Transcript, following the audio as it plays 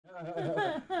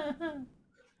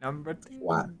Number 2.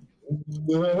 One.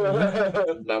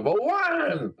 Number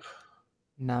 1.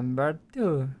 Number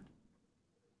 2.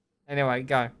 Anyway,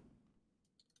 go.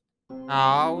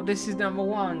 Oh, this is number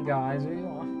 1, guys.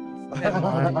 Never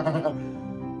mind.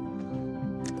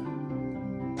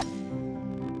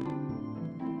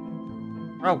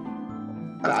 Oh.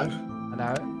 Hello.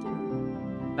 Hello.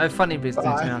 No funny business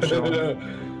now, sure.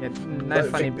 Yeah, no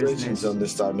funny business. On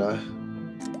this time, no.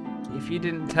 If you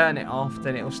didn't turn it off,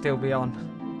 then it'll still be on.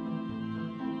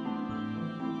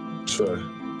 True.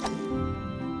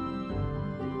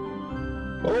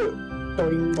 Oh.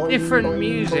 Boing, boing, Different boing,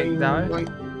 music, boing, though. Boing.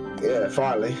 Yeah,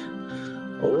 finally.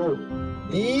 Oh.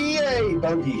 Yay,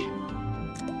 buggy.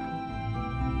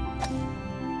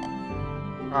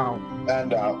 Oh.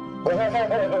 And out.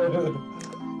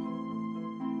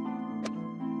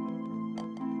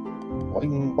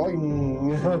 Boing,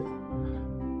 boing.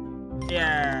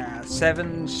 Yeah,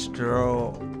 7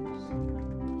 straws.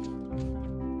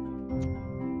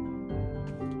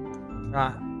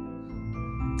 Right.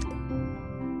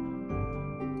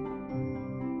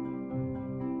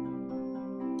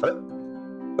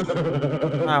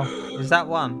 Oh, is that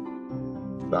one?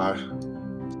 No.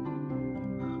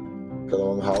 Got the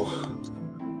wrong hole.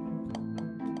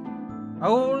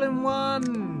 All in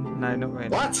one. No, not really.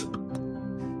 What?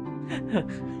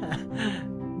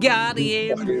 Got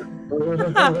him.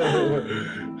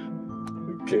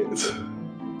 Kids.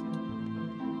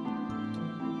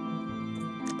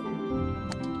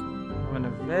 I'm in a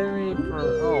very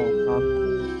oh god.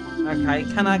 Okay,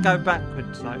 can I go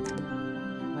backwards though?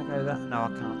 Can I go that? No, I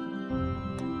can't.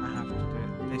 I have to do it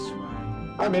this way.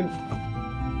 I'm in.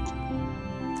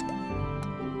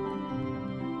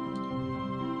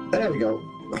 There we go.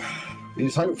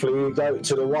 He's hopefully go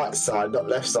to the right side, not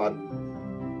left side.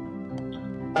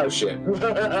 Oh shit.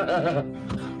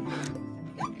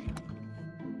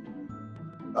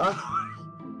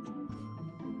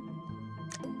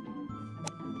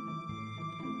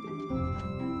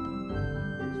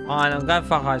 Fine, I'm going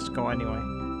for high score anyway.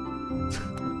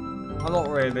 I'm not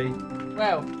really.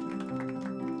 Well,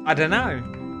 I don't know.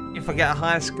 If I get a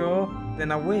high score,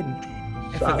 then I win.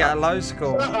 If I get a low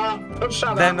score,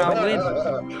 then I win.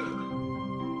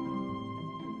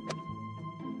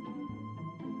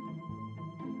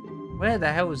 Where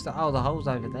the hell is the... Oh, the hole's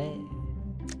over there.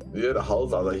 Yeah, the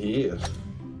hole's over here.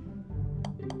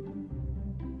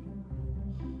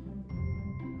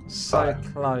 So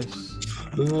close.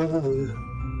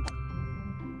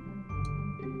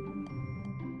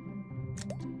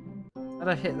 How'd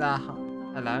I hit that?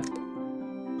 Hello?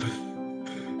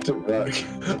 Didn't work.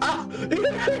 Ah!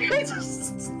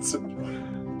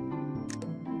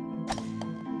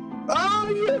 Oh,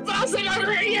 you bastard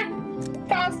over here, you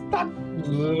bastard!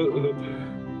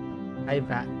 Hey,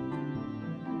 back.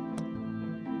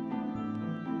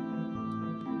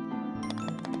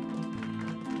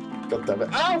 God damn it.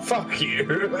 Oh, fuck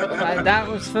you! That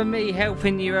was for me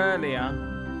helping you earlier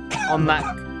on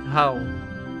that hole.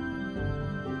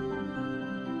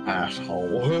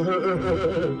 Asshole.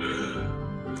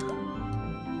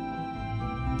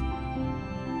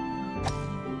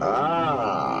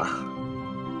 Ah.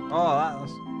 Oh, that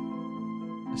was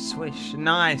a swish.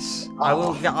 Nice. Oh. I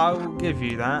will give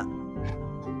you that.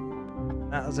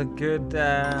 That was a good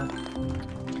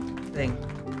thing.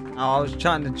 Oh, I was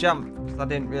trying to jump because I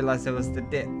didn't realise there was the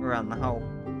dip around the hole.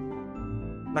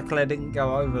 Luckily I didn't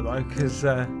go over though because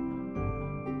hello.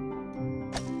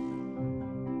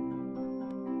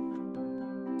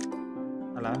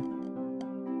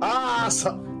 Ah,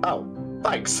 oh,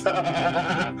 thanks.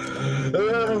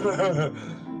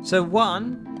 So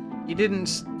 1, you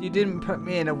didn't put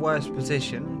me in a worse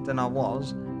position than I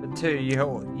was, but 2,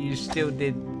 you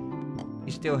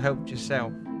still helped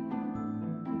yourself.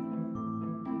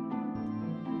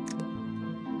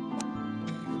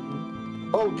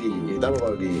 Bogey, double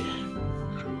bogey.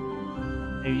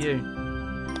 Who you?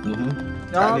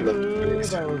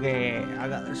 Bogey. I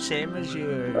got the same as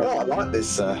you. Oh, I like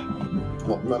this at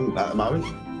the moment.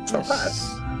 It's not bad.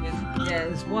 Yeah,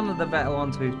 it's one of the better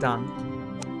ones we've done.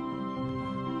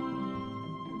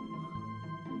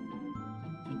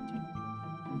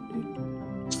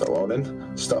 Stop rolling.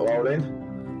 Stop rolling.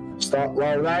 Stop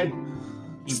rolling.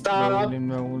 Stop rolling.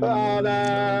 rolling.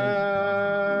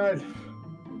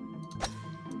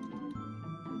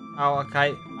 Oh,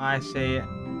 okay. I see it.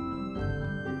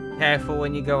 Careful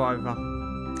when you go over.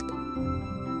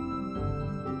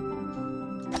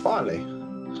 Finally.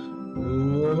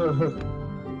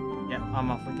 Yep,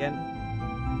 I'm off again.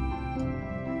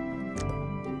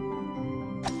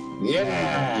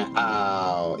 Yeah!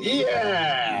 Oh,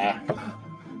 yeah!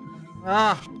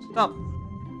 Ah, stop.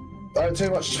 Don't do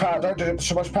too much power. Don't do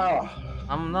too much power.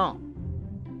 I'm not.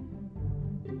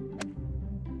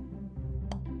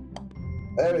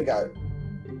 There we go.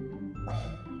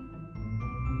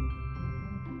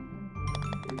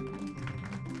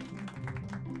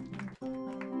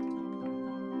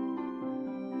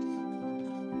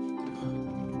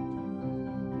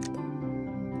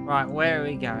 Right, where are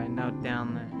we going? No,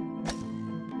 down there.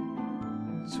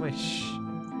 Swish.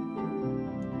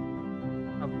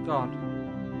 Oh God.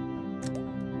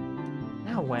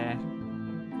 Now where?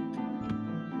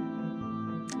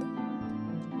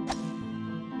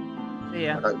 See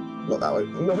ya. No, not that way.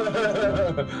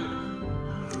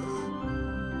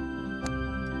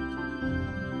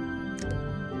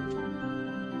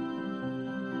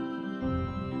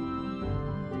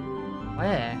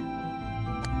 Where?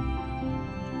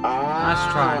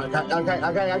 Nice try.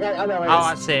 Okay, I know where it Oh, is.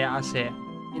 I see it, I see it.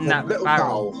 In The that little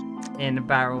barrel. bowl. In the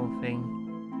barrel thing.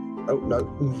 Oh, no.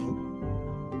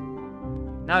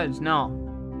 No, it's not.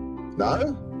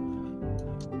 No?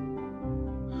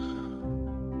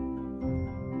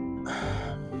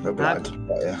 No blind.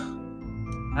 Right, yeah.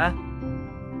 Huh?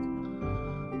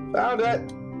 Found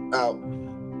it. Oh.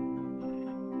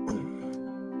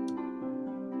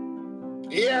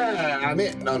 Yeah, I'm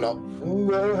it. No, no.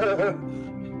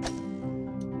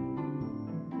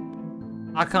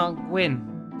 I can't win.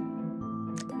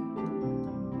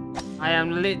 I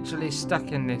am literally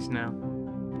stuck in this now.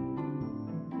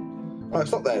 Oh,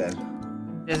 it's not there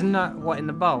then. There's no what in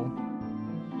the bowl.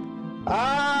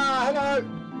 Ah, hello.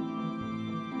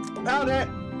 Found it.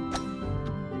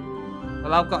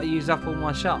 Well, I've got to use up all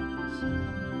my shots.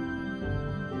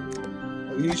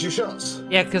 Use your shots.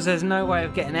 Yeah, because there's no way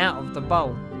of getting out of the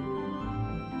bowl.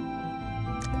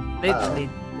 Literally,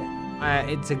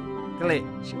 it's a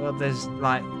glitch, or there's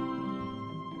like,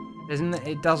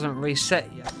 it doesn't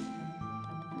reset you.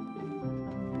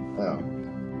 Oh.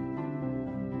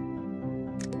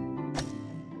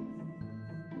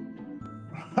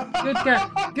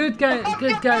 Good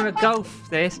game of golf.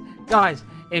 This, guys.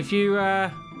 If you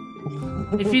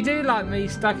do like me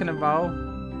stuck in a bowl,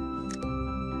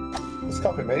 It's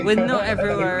copying me. with not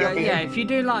everywhere. Copying Yeah, you. if you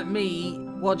do like me,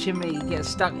 watching me get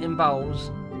stuck in bowls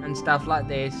and stuff like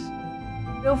this,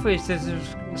 feel free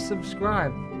to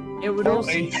subscribe. It would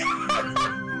also.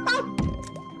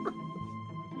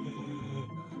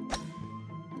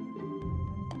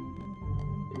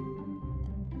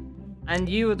 And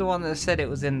you were the one that said it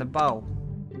was in the bowl.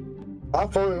 I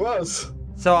thought it was.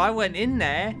 So I went in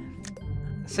there.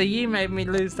 So you made me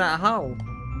lose that hole.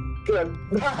 Good.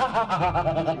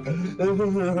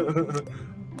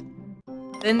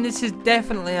 Then this is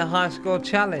definitely a high score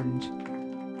challenge.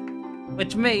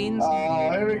 Which means,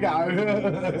 Oh, here we go.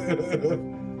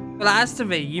 well, it has to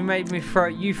be. You made me throw.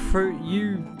 You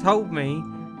told me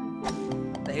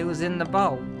that it was in the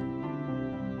bowl.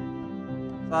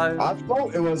 So I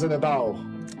thought it was in a bowl.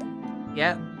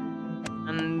 yeah,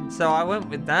 and so I went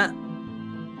with that.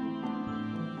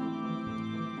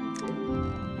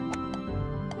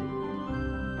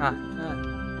 Right.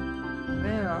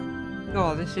 Where are?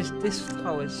 God, this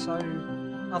hole is so.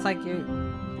 Oh, thank you.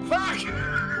 Fuck!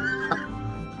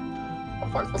 I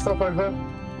fucked myself over.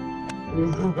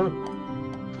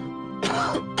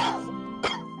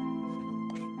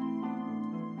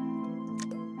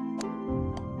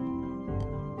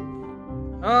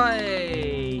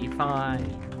 Oi, fine.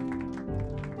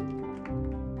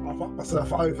 I fucked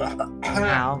myself over.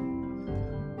 Now.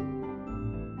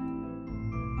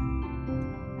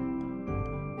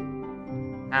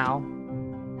 How?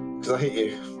 Because I hit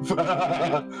you.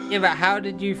 Yeah, but how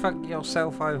did you fuck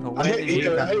yourself over? I Where hit did you,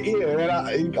 you I go? hit you,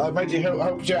 and I made you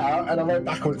help you out, and I went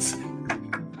backwards.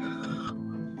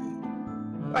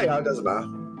 Hey, it doesn't matter.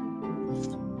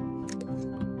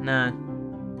 No.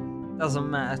 Doesn't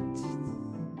matter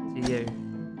to you.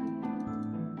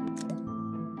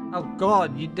 Oh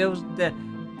God, there was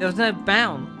no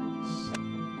bounce.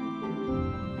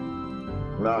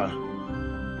 No.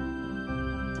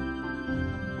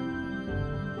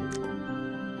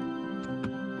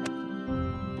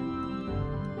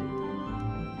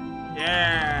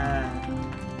 Yeah.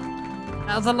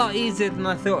 That was a lot easier than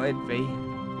I thought it'd be.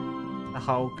 The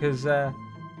hole, because I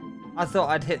thought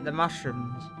I'd hit the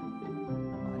mushrooms.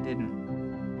 But I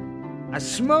didn't. I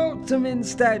smoked them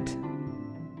instead.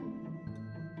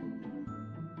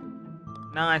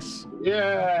 Nice.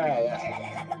 Yeah.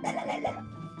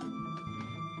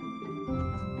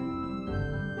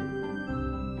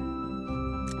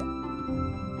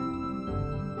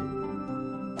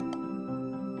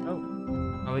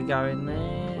 Oh, are we going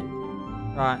there?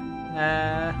 Right.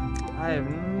 I have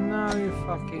no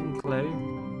fucking clue.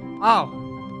 Oh.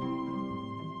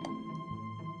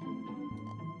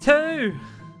 2.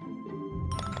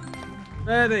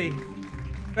 Ready.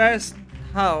 First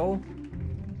hole.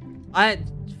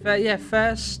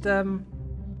 First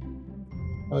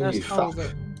Oh, first you hole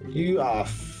fuck. You are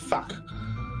fuck.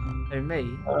 Who, me?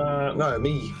 No,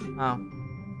 me. Oh.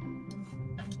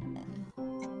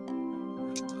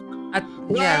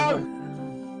 Yeah.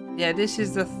 Yeah, this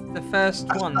is the first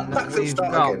one that Back to we've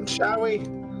start got. again, shall we?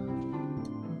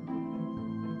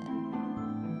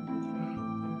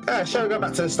 Yeah, shall we go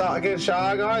back to the start again,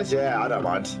 shall we, guys? Yeah, I don't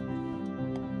mind.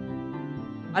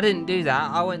 I didn't do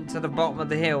that. I went to the bottom of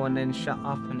the hill and then shut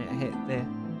up and it hit there.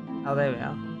 Oh, there we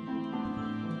are.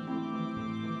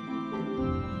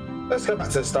 Let's go back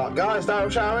to the start, guys, now,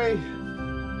 shall we?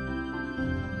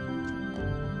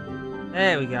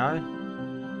 There we go.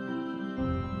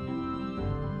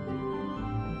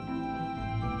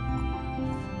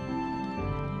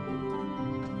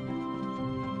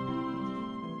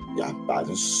 Yeah, bad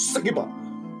and sticky butt.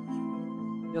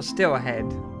 You're still ahead.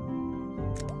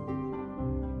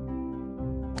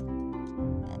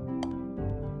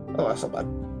 Oh, that's not bad.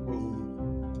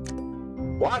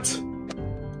 What?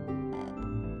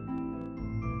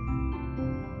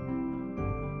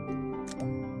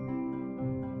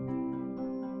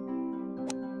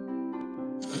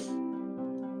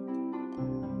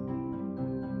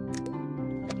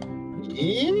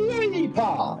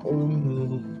 Yeepaw!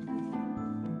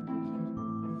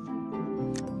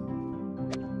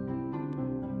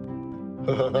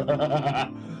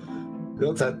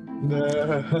 Your turn.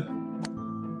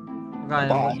 I'm going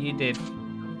what you did.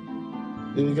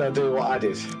 You gotta do what I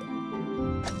did.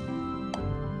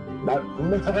 No.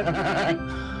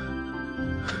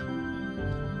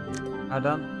 Hold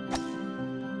on.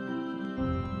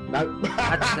 No.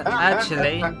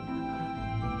 Actually. No.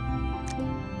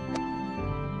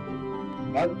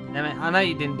 Damn it, I know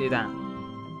you didn't do that.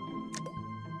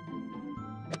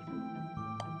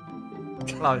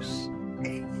 Close.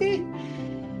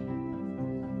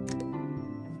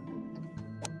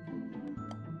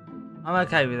 I'm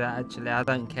okay with that, actually. I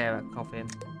don't care at coughing.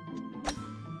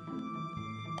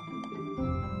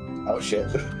 Oh shit.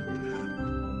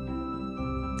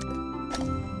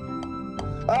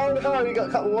 Oh no, you got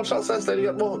a couple more shots left, then you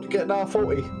get more. You get now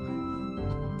 40.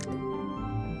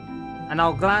 And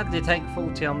I'll gladly take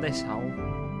 40 on this hole.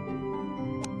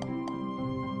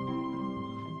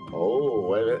 Oh,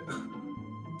 wait a minute.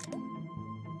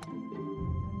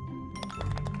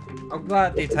 I'll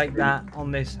gladly take that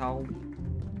on this hole.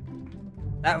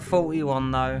 That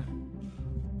 41 though,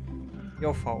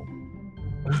 your fault.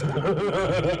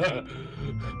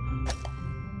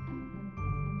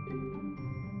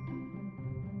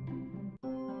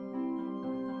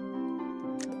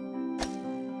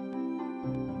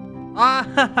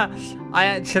 I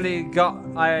actually got,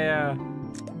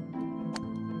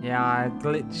 yeah, I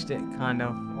glitched it kind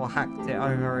of, or hacked it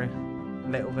over a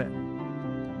little bit.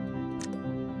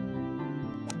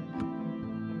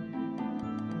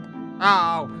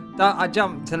 Oh, I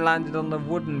jumped and landed on the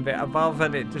wooden bit above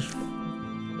and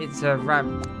it's a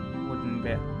ramp wooden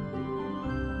bit.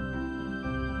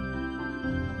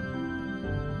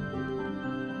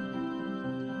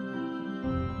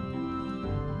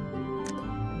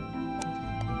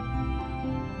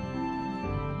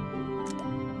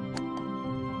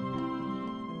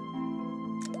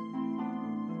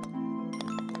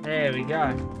 There we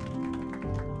go.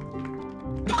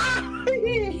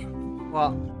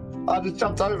 What? I just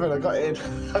jumped over and I got in.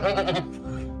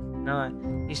 No,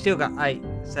 you still got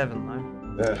 7 though.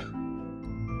 Yeah.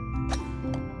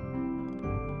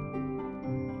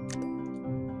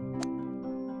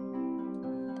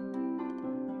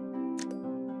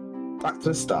 Back to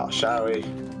the start, shall we?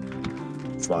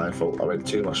 It's my fault. I went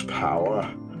too much power.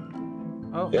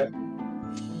 Oh. Yeah.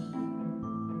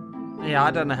 Yeah,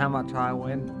 I don't know how much I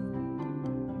win.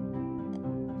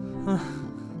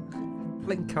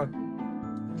 Blinko.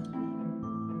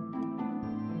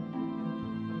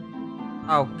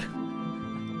 Oh.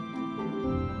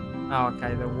 Oh,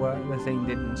 okay. The thing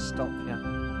didn't stop yet.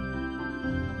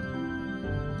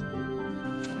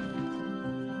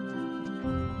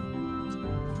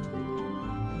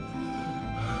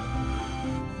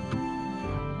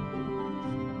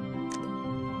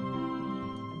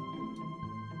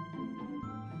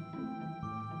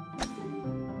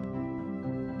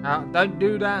 Oh, don't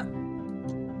do that.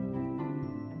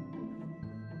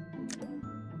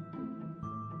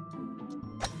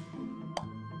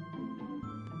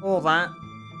 All that.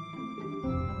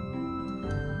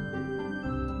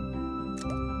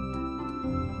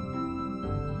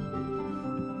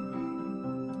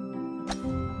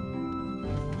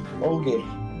 Okay.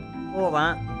 All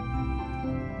that.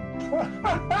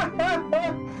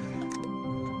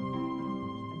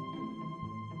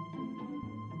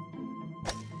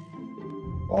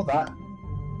 Or that.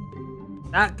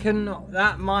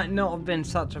 That might not have been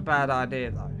such a bad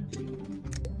idea though.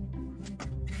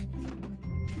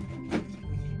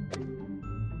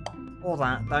 Or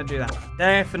that. Don't do that.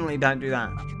 Definitely don't do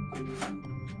that.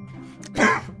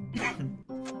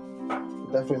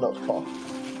 Definitely not far.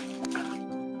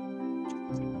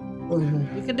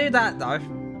 You can do that though.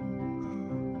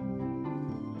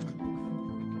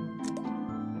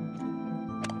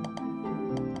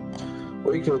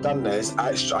 What you could have done there is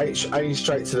aim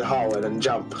straight to the hole and then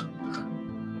jump.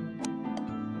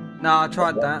 No, I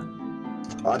tried that.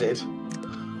 I did.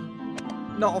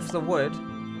 Not off the wood.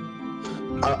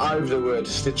 Over the wood.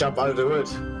 Did jump over the wood?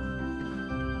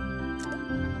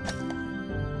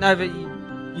 No, but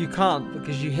you can't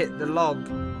because you hit the log,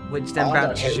 which then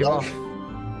bounces you off.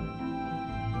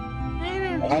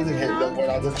 I didn't hit the log when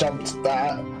I just jumped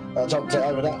that. I jumped it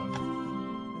over that.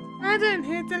 I didn't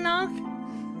hit the log.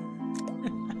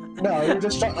 No,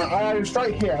 just I aimed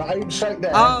straight here. I aimed straight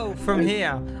there. Oh, from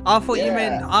here. I thought you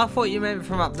meant. Yeah. I thought you meant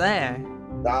from up there.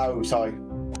 No, sorry.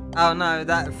 Oh no,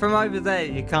 that from over there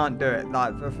you can't do it.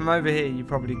 Like, but from over here you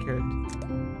probably could.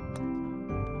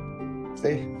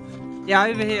 See? Yeah,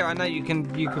 over here I know you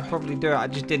can. You could probably do it. I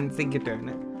just didn't think of doing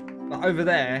it. But over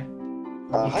there,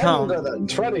 you can't.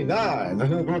 129.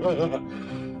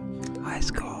 High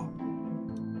score.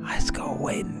 High score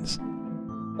wins.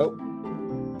 Oh.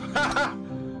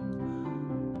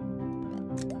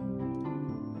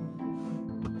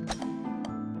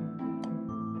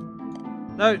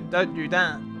 No, don't do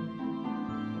that.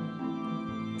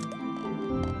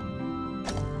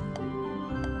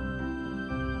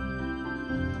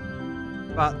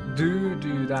 But do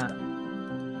that.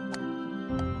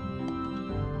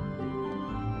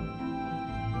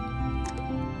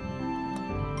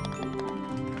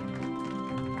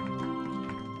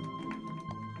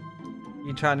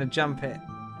 You trying to jump it?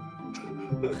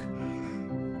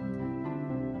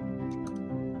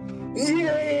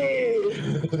 Yeah!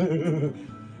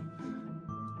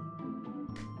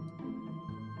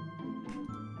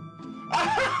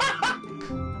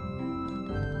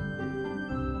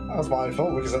 That was my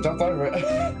fault because I jumped over it.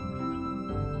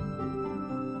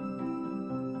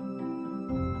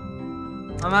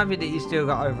 I'm happy that you still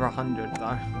got over 100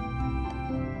 though.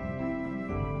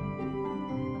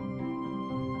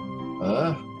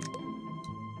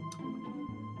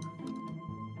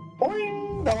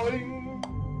 Boing, boing.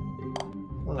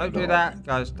 Don't do that,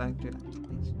 guys. Don't do that,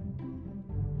 please.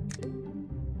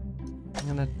 I'm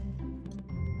gonna.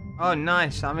 Oh,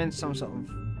 nice. I'm in some sort of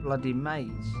bloody maze.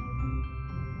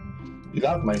 You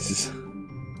love mazes.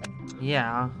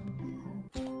 Yeah.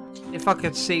 If I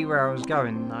could see where I was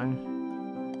going, though.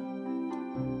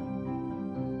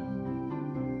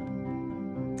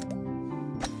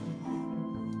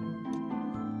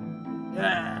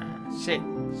 Yeah, 6.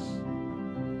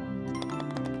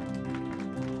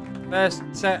 First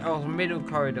set of middle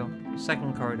corridor,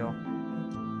 second corridor.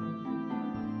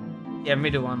 Yeah,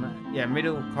 middle one. Yeah,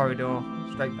 middle corridor,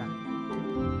 straight back.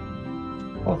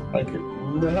 Oh, thank you.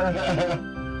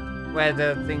 Where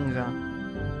the things are.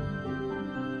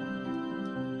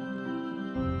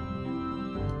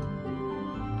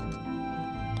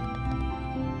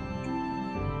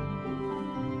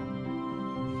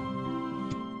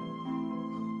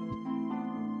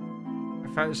 I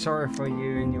felt sorry for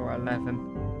you in your 11.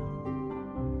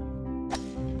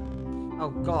 Oh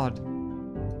God.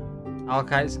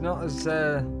 Okay, it's not as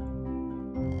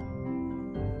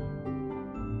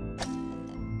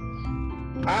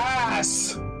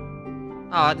Ass!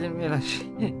 Oh, I didn't realise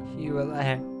you were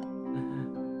there.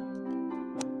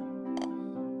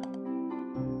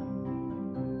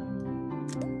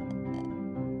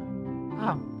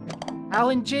 Oh, how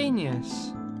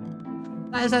ingenious.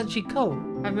 That is actually cool.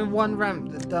 Having one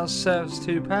ramp that serves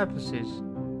 2 purposes.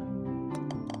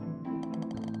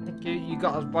 Thank you. You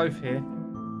got us both here.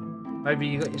 Maybe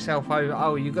you got yourself over.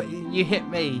 Oh, you hit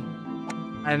me,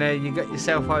 and you got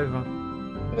yourself over.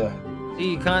 Yeah. So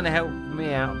you kind of helped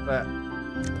me out, but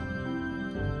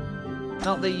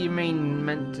not that you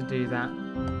meant to do that.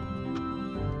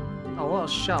 Oh, what a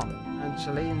shot,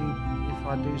 actually, and if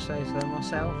I do say so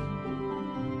myself.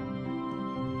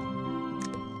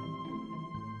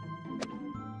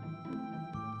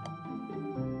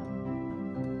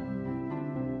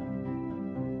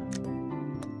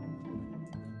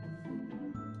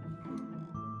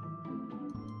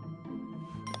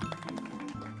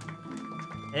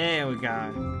 There we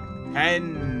go.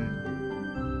 10.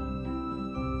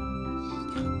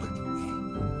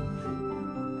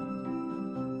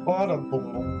 Boom, boom,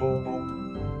 boom,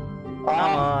 boom. Come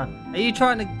on. Are you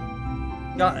trying to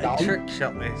No. trick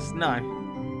shot this? No.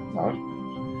 No.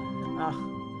 Oh.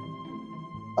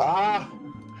 Ah!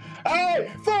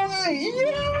 Hey! 40!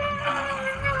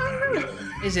 Yeah!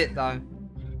 Is it though?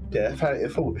 Yeah, penalty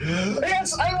of 40.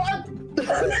 Yes, I won!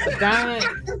 Damn it!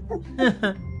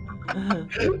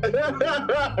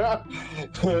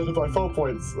 By 4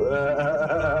 points.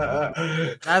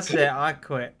 That's it. I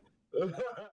quit.